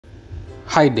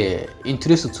Hi there, in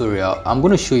today's tutorial I'm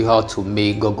going to show you how to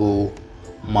make Google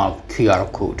Map QR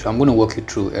code. I'm going to walk you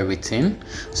through everything.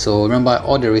 So remember,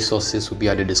 all the resources will be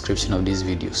at the description of this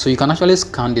video, so you can actually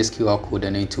scan this QR code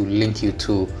and it will link you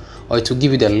to, or it will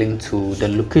give you the link to the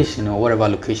location or whatever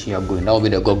location you are going. That will be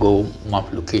the Google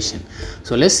Map location.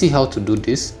 So let's see how to do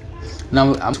this.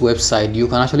 Now on this website you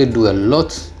can actually do a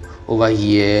lot over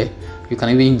here. You can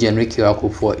even generate QR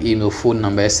code for email, phone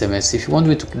number, SMS. If you want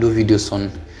me to do videos on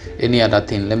any other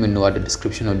thing, let me know at the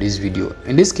description of this video.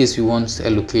 In this case we want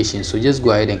a location, so just go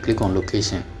ahead and click on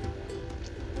location,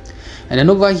 and then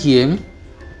over here you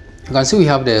can see we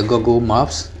have the Google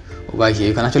Maps. Over here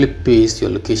you can actually paste your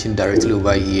location directly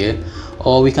over here,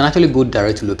 or we can actually go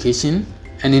direct to location,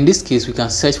 and in this case we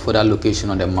can search for that location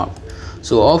on the map.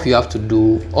 So all you have to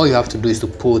do is to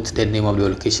put the name of your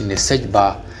location in the search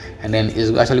bar, and then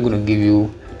it's actually going to give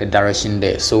you the direction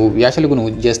there. So we're actually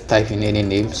going to just type in any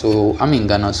name. So I'm in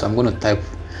Ghana, so I'm going to type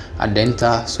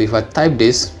Adenta. So if I type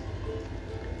this,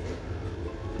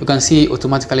 you can see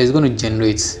automatically it's going to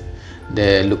generate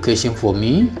the location for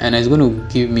me, and it's going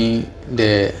to give me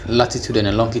the latitude and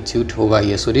the longitude over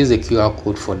here. So this is the QR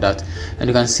code for that, and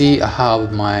you can see I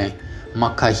have my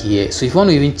marker here. So if you want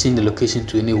to even change the location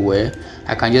to anywhere,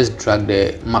 I can just drag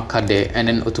the marker there, and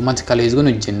then automatically it's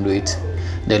going to generate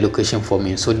the location for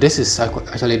me. So this is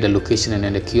actually the location and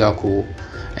then the QR code,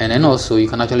 and then also you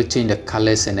can actually change the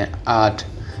colors and then add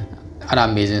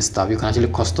other amazing stuff. You can actually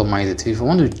customize it. If you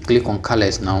want to click on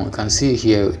colors now, you can see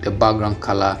here the background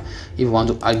color. If you want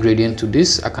to add gradient to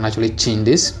this, I can actually change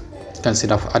this. You can see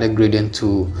that I've added gradient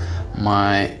to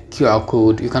my QR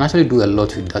code. You can actually do a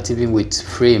lot with that, even with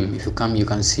frame. If you come, you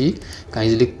can see, you can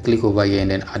easily click over here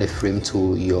and then add a frame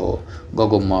to your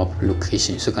Google Map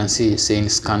location. So you can see it's saying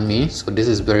scan me. So this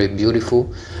is very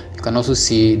beautiful. You can also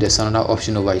see there's another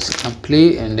option over here. So you can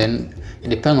play, and then it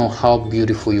depends on how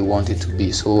beautiful you want it to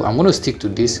be. So I'm going to stick to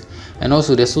this, and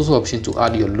also there's also option to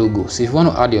add your logo. So if you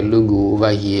want to add your logo over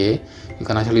here, you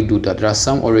can actually do that. There are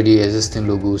some already existing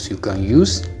logos you can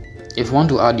use. If you want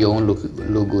to add your own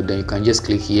logo, then you can just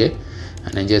click here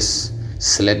and then just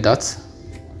select that.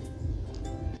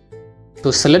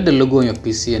 So select the logo on your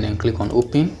PC and then click on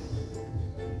open.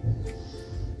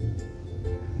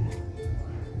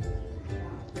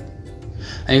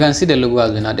 And you can see the logo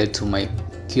has been added to my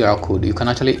QR code. You can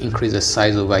actually increase the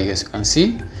size over here. As you can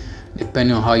see,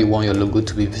 depending on how you want your logo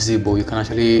to be visible, you can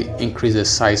actually increase the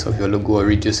size of your logo or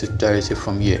reduce it directly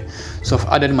from here. So I've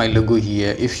added my logo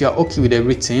here. If you're okay with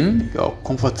everything, you're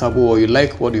comfortable, or you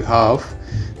like what you have,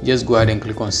 just go ahead and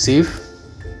click on save.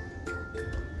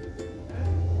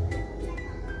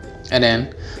 And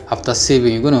then after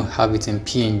saving, you're going to have it in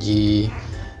PNG,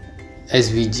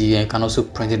 SVG, and you can also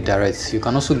print it direct. You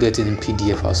can also get it in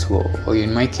PDF as well, or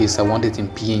in my case I want it in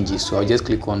PNG, so I'll just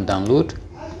click on download.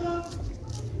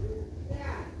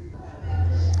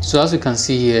 So as you can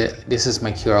see here, this is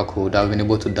my QR code. I've been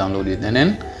able to download it, and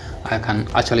then I can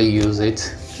actually use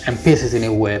it and paste it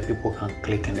anywhere. People can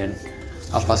click and then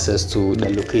have access to the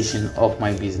location of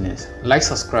my business. Like,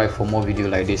 subscribe for more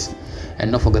videos like this,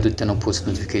 and don't forget to turn on post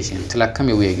notification. Till I come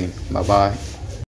your way again. Bye bye.